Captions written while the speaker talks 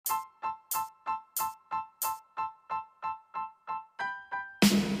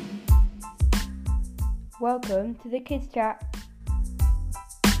Welcome to the Kids Chat.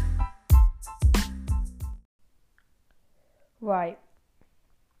 Right.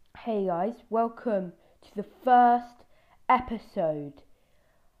 Hey guys, welcome to the first episode.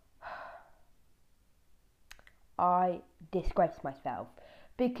 I disgraced myself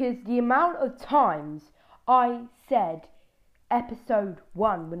because the amount of times I said episode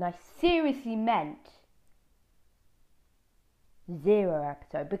 1 when I seriously meant 0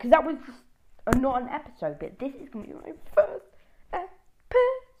 episode, because that was just not an episode, but this is going to be my first episode.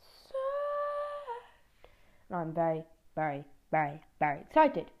 And I'm very, very, very, very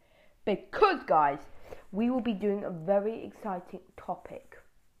excited because, guys, we will be doing a very exciting topic.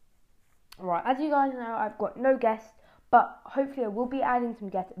 Right, as you guys know, I've got no guests, but hopefully I will be adding some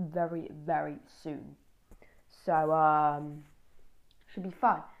guests very, very soon. So, should be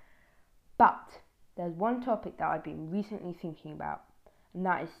fun. But there's one topic that I've been recently thinking about, and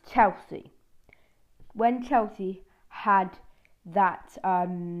that is Chelsea. When Chelsea had that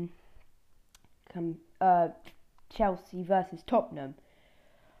Chelsea versus Tottenham,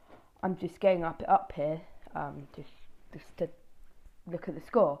 I'm just getting up here just to look at the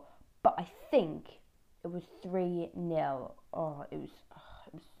score, but I think it was 3-0. Oh, it was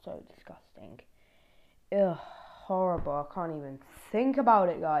so disgusting. Ugh, horrible. I can't even think about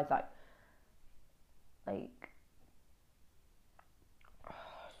it, guys. Like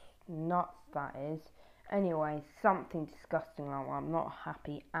nuts, that is. Anyway, something disgusting like that. I'm not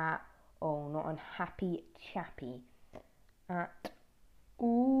happy at all. Not unhappy chappy at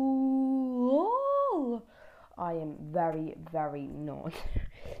all. I am very, very not.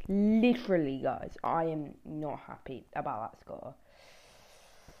 Literally, guys, I am not happy about that score.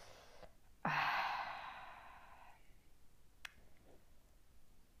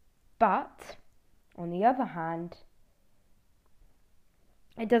 But, on the other hand,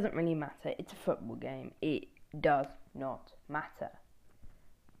 it doesn't really matter. It's a football game. It does not matter.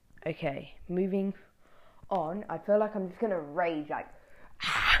 Okay, moving on. I feel like I'm just going to rage,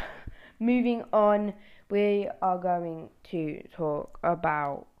 Moving on, we are going to talk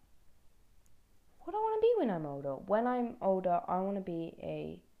about what I want to be when I'm older. When I'm older, I want to be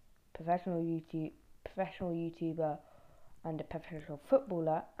a professional YouTuber and a professional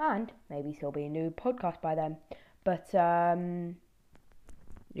footballer, and maybe still be a new podcast by then. But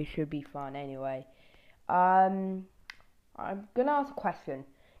it should be fun anyway. I'm gonna ask a question.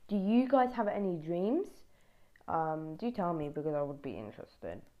 Do you guys have any dreams? Do tell me, because I would be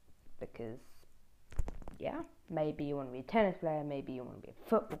interested. Because yeah, maybe you want to be a tennis player, maybe you want to be a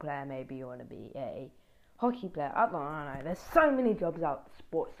football player, maybe you want to be a hockey player. I don't know. There's so many jobs out,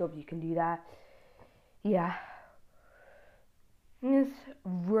 sports jobs you can do there. Yeah. It's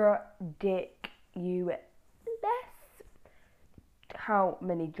ridiculous how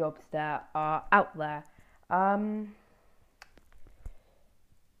many jobs there are out there.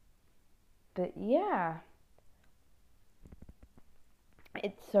 But yeah,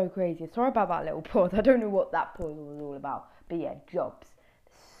 it's so crazy. Sorry about that little pause. I don't know what that pause was all about. But yeah, jobs.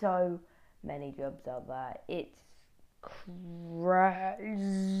 So many jobs out there. It's crazy.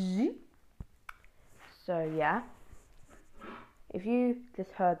 So yeah, if you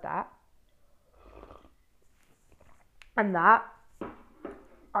just heard that and that,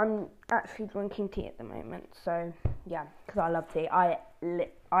 I'm actually drinking tea at the moment. So yeah, because I love tea.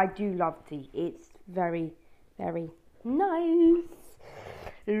 I do love tea. It's very, very nice.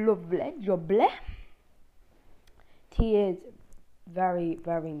 Lovely, jubbly. Tea is very,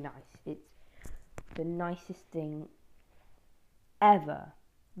 very nice. It's the nicest thing ever.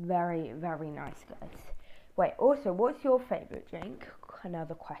 Very, very nice, guys. Wait, also, what's your favourite drink?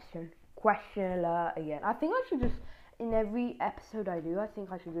 Another question. Question alert again. I think I should just, in every episode I do, I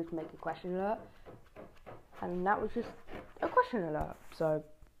think I should just make a question alert. And that was just a question alert. So,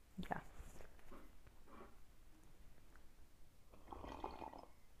 yeah.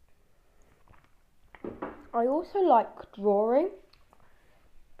 I also like drawing,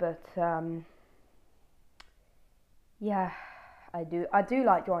 but yeah, I do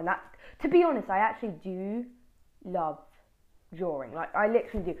like drawing. That, to be honest, I actually do love drawing. Like, I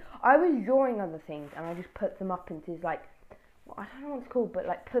literally do. I was drawing other things, and I just put them up into I don't know what it's called,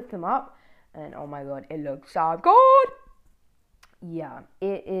 but put them up, and oh my god, it looks so good. Yeah,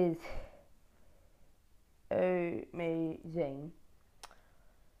 it is amazing.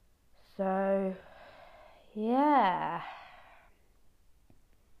 So yeah.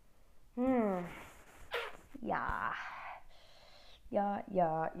 Yeah. Yeah.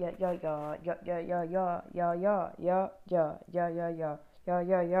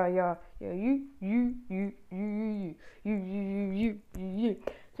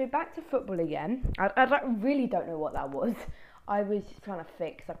 So So back to football again. Really don't know what that was. I was just trying to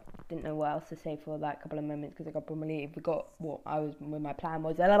fix. I didn't know what else to say for that couple of moments because I completely forgot what my plan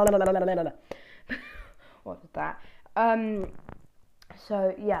was. What was that?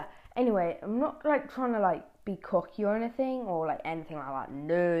 So yeah. Anyway, I'm not like trying to like be cocky or anything or like anything like that.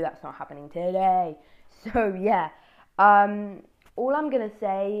 No, that's not happening today. So yeah. All I'm gonna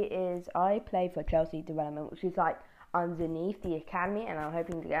say is I play for Chelsea Development, which is like underneath the academy, and I'm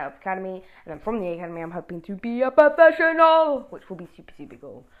hoping to get out of academy, and then from the academy I'm hoping to be a professional, which will be super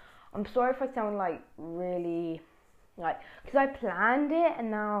cool. I'm sorry if I sound like really like, because I planned it and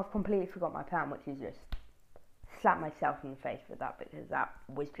now I've completely forgot my plan, which is just slap myself in the face for that, because that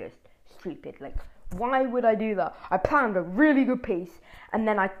was just stupid. Like, why would I do that? I planned a really good piece and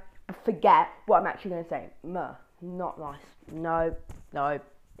then I forget what I'm actually going to say. Not nice. No.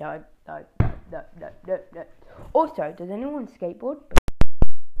 Also, does anyone skateboard?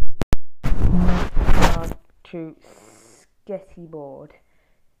 To skettyboard.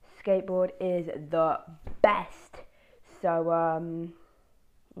 Skateboard is the best. So,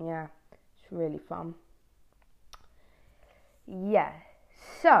 yeah, it's really fun. Yeah,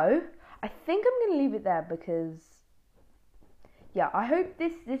 so I think I'm going to leave it there because, yeah, I hope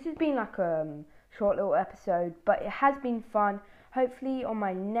this has been like a short little episode, but it has been fun. Hopefully on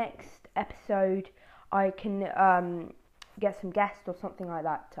my next episode I can get some guests or something like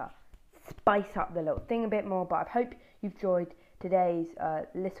that to spice up the little thing a bit more. But I hope you've enjoyed today's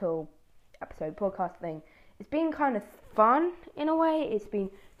little episode podcast thing. It's been kind of fun in a way. It's been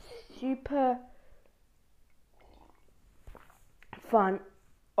super fun.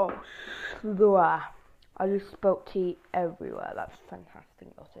 Oh, I just spilled tea everywhere. That's fantastic.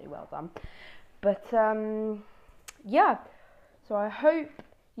 I'll say well done. But yeah. So I hope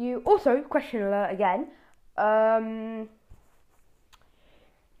you also, question alert again.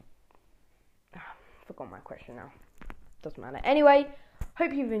 Forgot my question now. Doesn't matter. Anyway,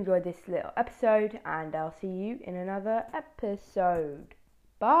 hope you've enjoyed this little episode, and I'll see you in another episode.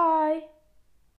 Bye.